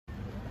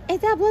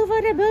It's a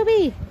blue-footed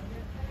booby.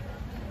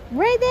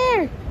 Right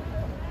there.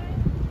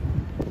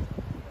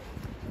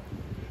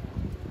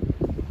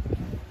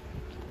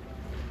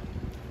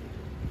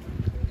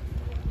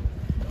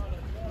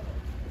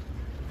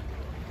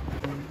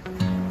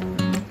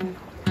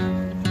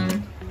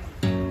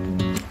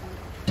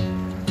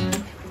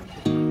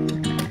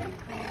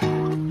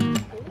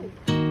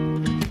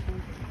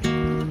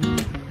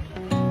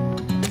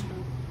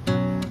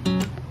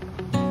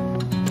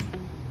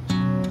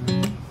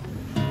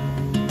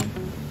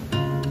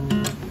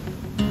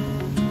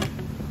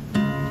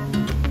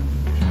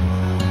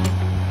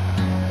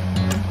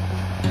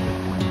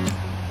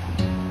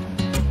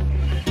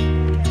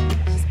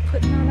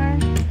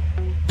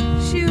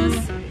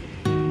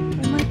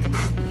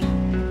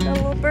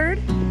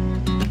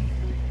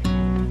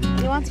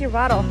 Your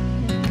bottle.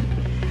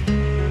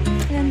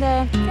 And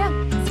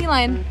yeah, sea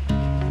lion.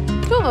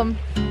 2 of them.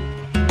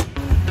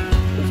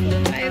 This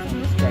little guy is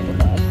on the struggle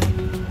bus.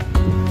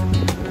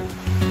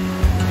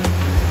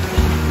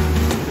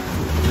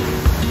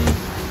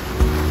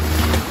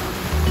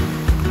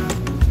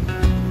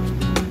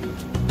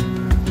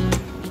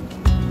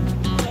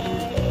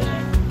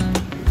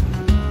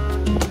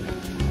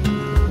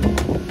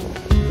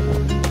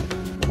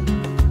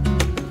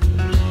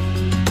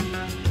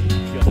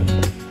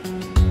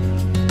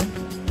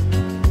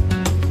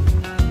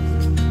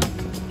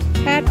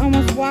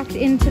 Almost walked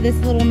into this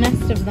little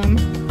nest of them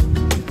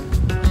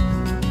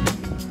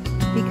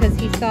because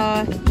he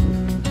saw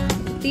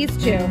these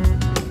 2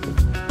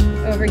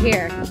 over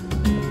here.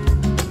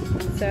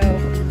 So,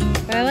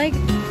 but I like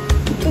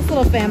this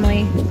little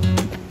family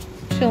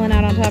chilling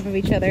out on top of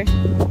each other. I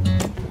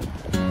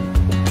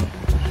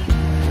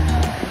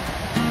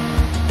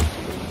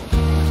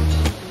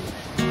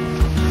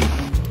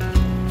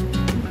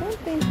don't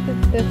think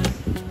that this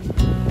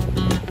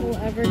will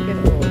ever get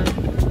old.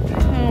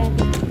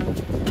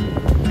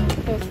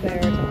 There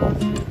to us.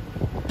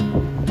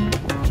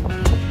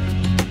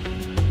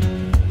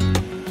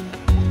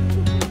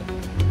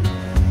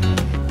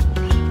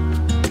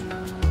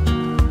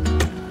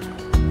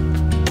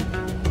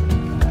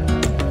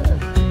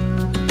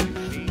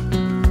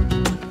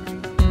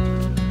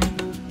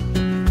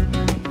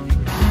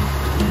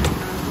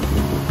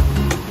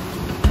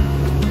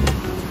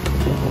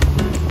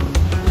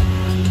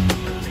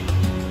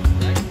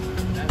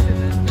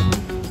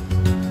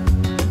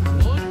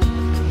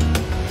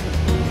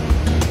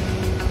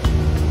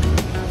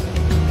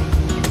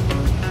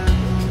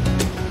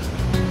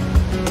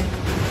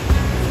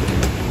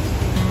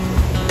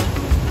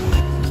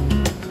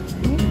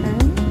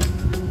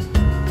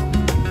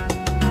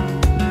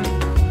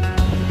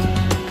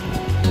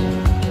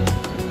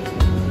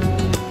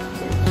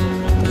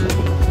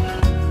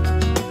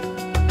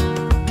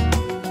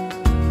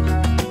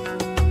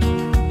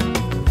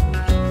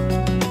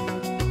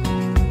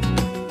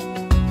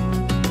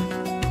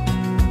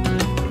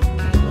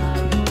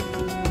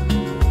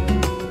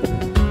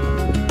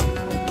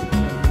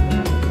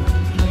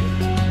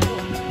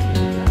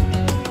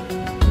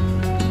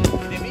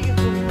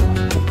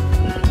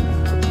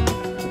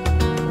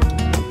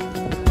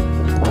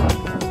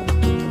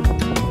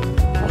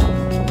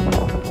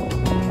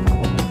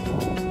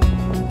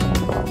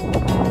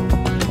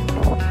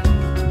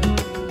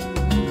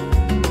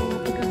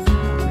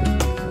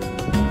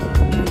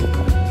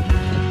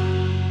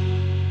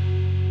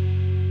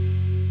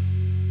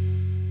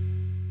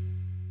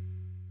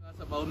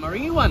 About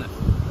marine iguana,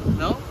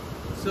 no?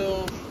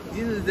 So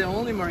this is the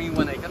only marine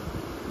one I can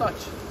touch.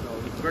 So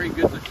it's very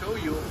good to show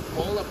you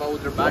all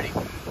about their body,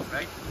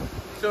 right?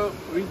 So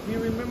if you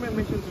remember I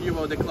mentioned to you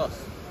about the claws,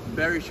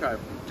 very sharp.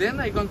 Then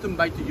I'm going to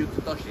invite you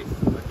to touch this,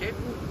 okay?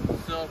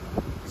 So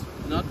it's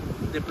not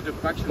the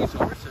putrefaction is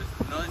over, so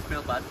it's not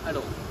smell bad at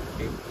all,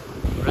 okay?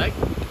 Right?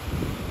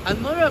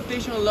 Another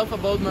adaptation I love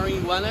about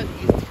marine iguana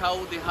is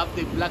how they have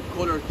the black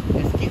colored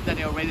skin that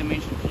I already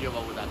mentioned to you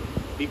about that.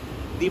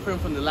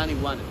 Different from the land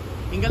iguana.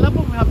 In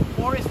Galapagos we have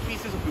 4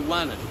 species of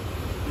iguanas.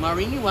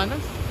 Marine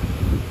iguanas,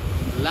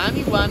 land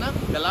iguana,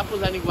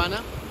 Galapagos land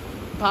iguana,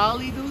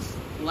 pallidus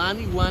land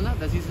iguana,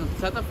 that is in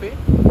Santa Fe,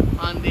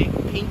 and the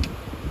pink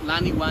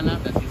land iguana,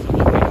 that is in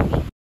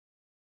Mexico.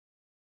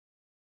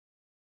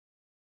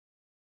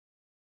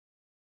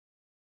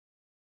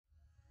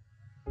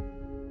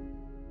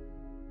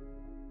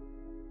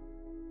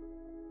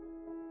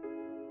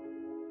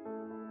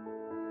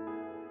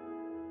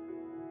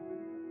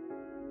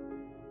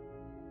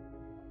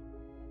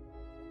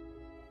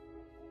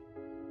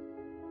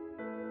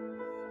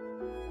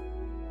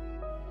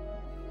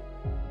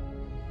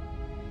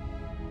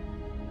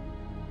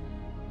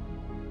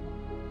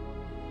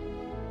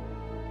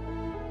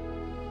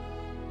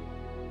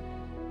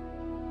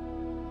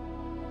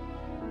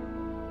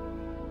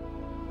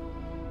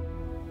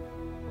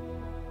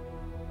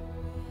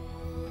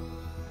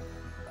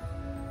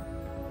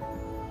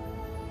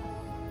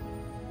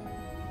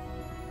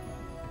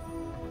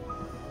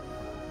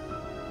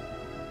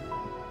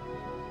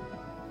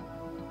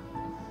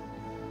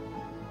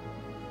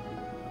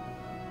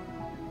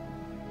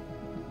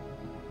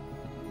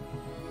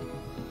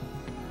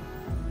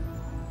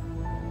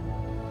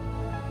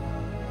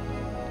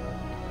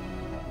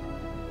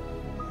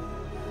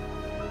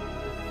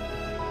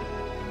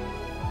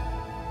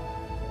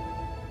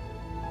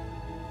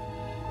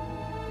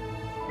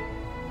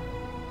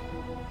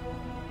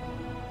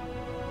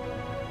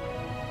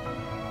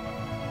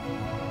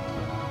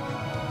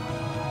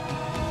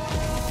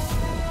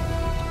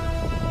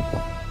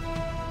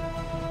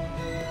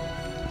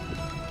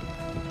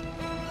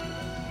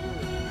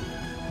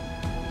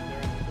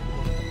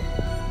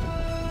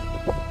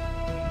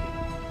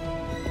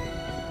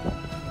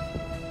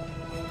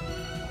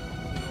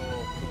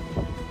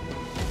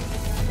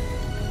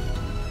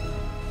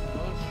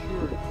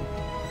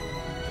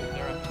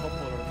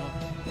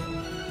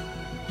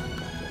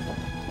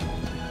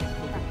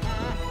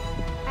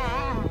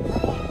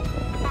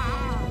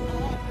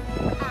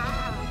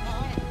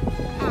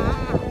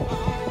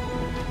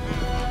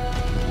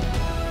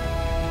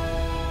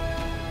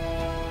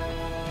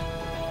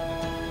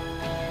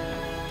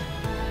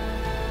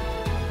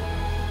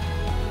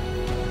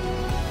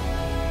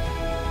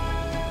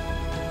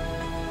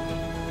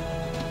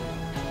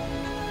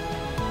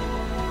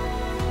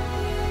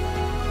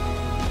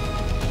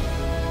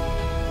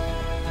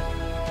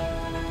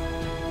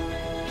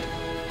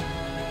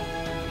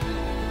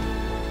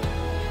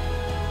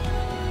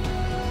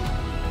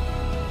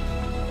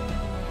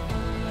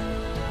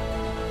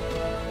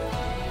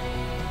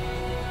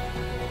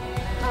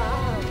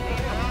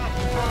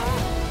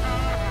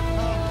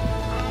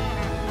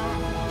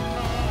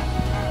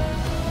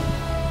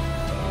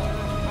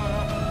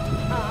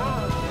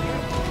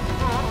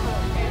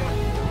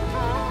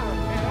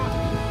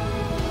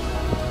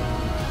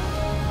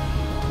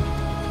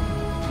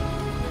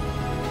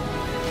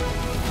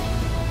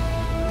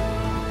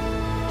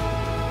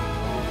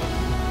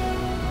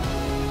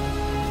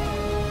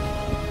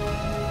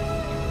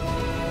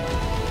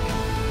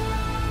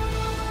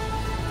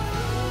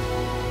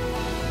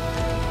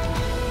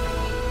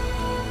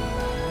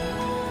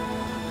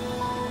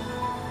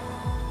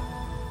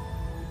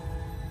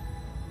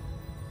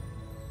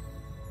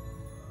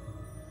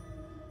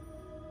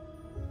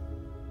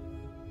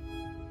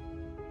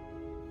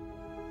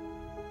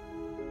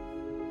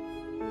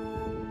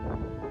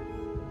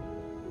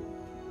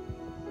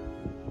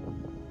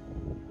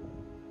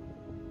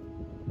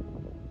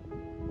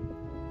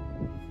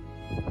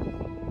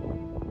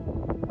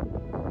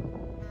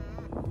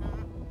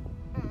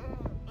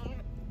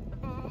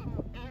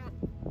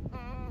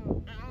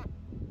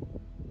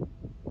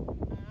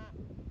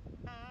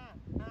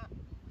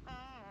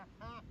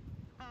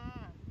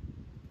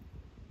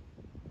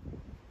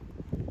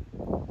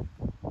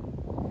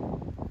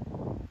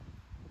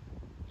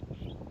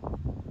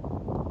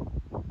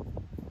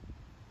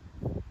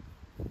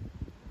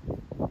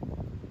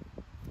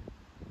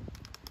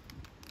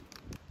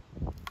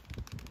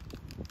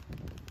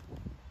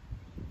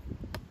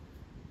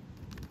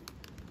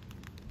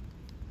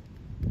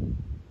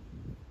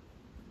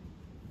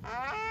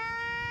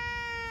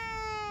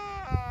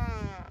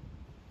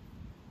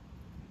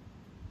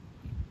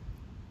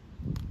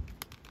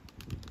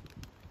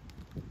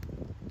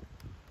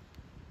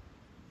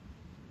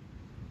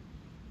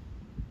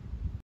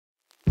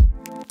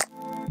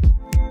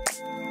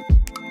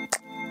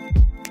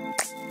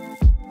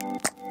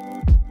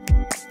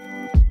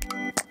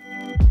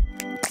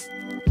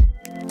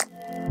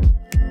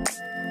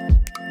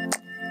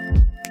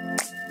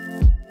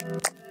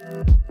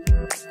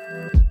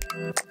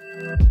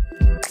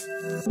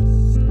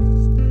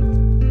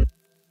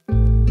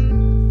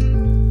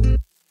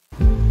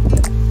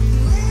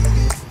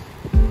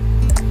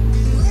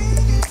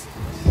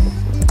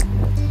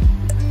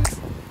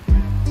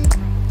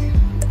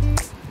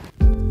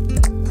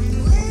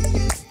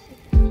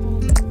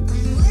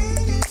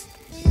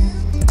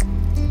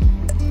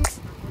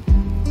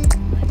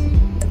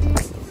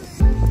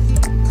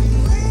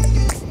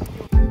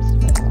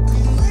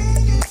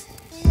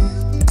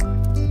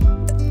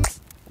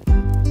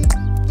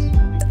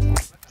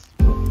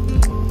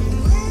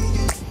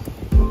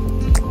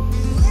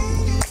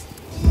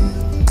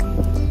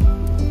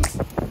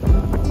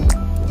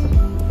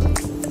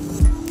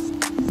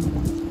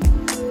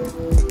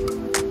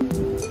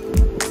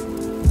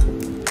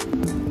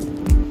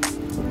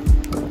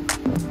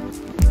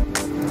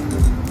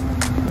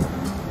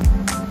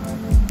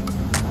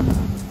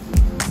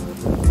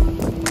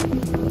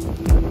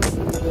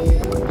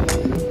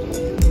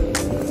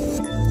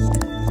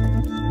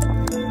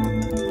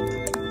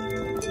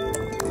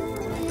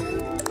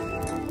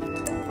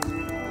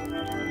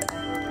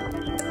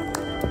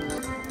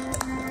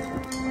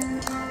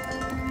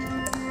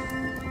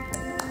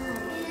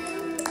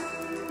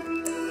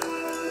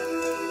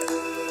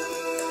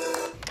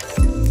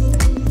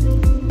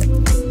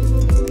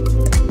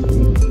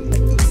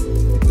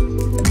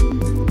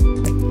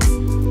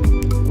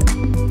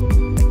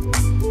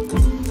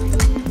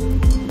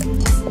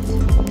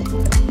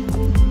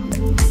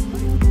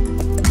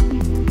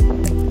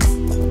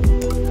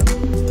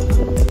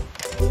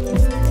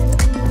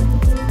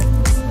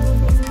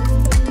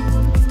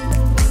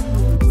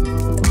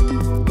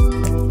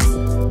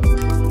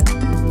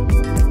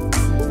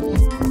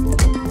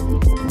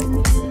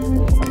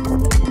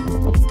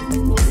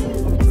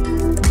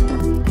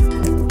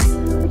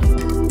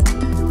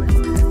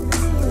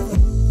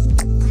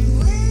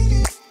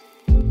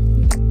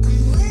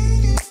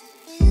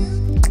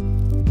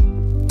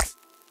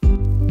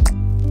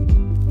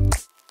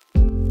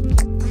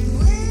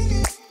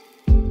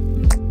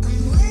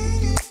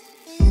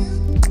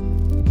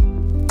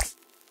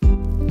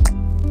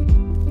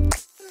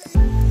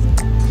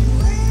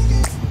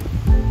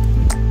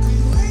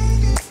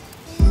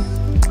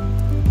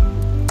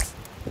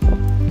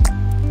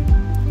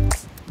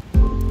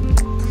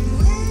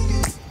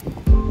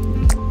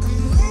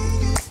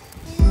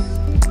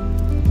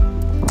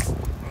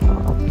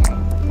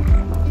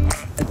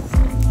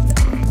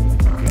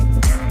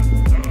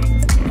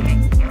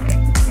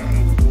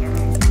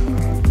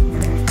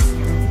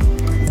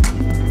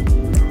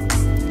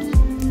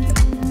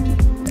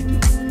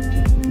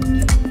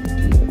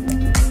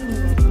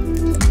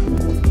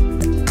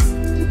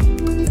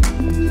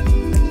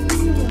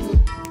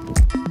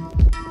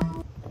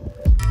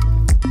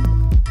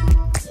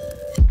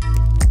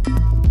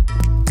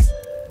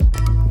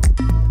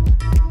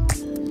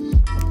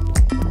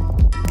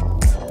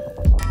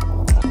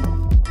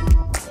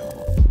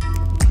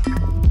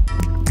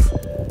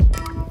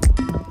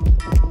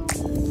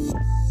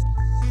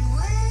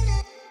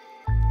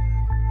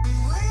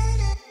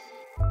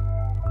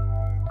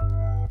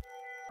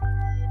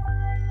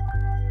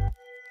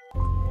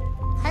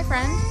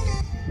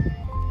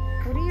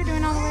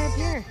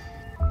 here.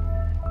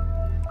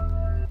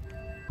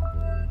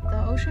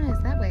 The ocean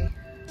is that way.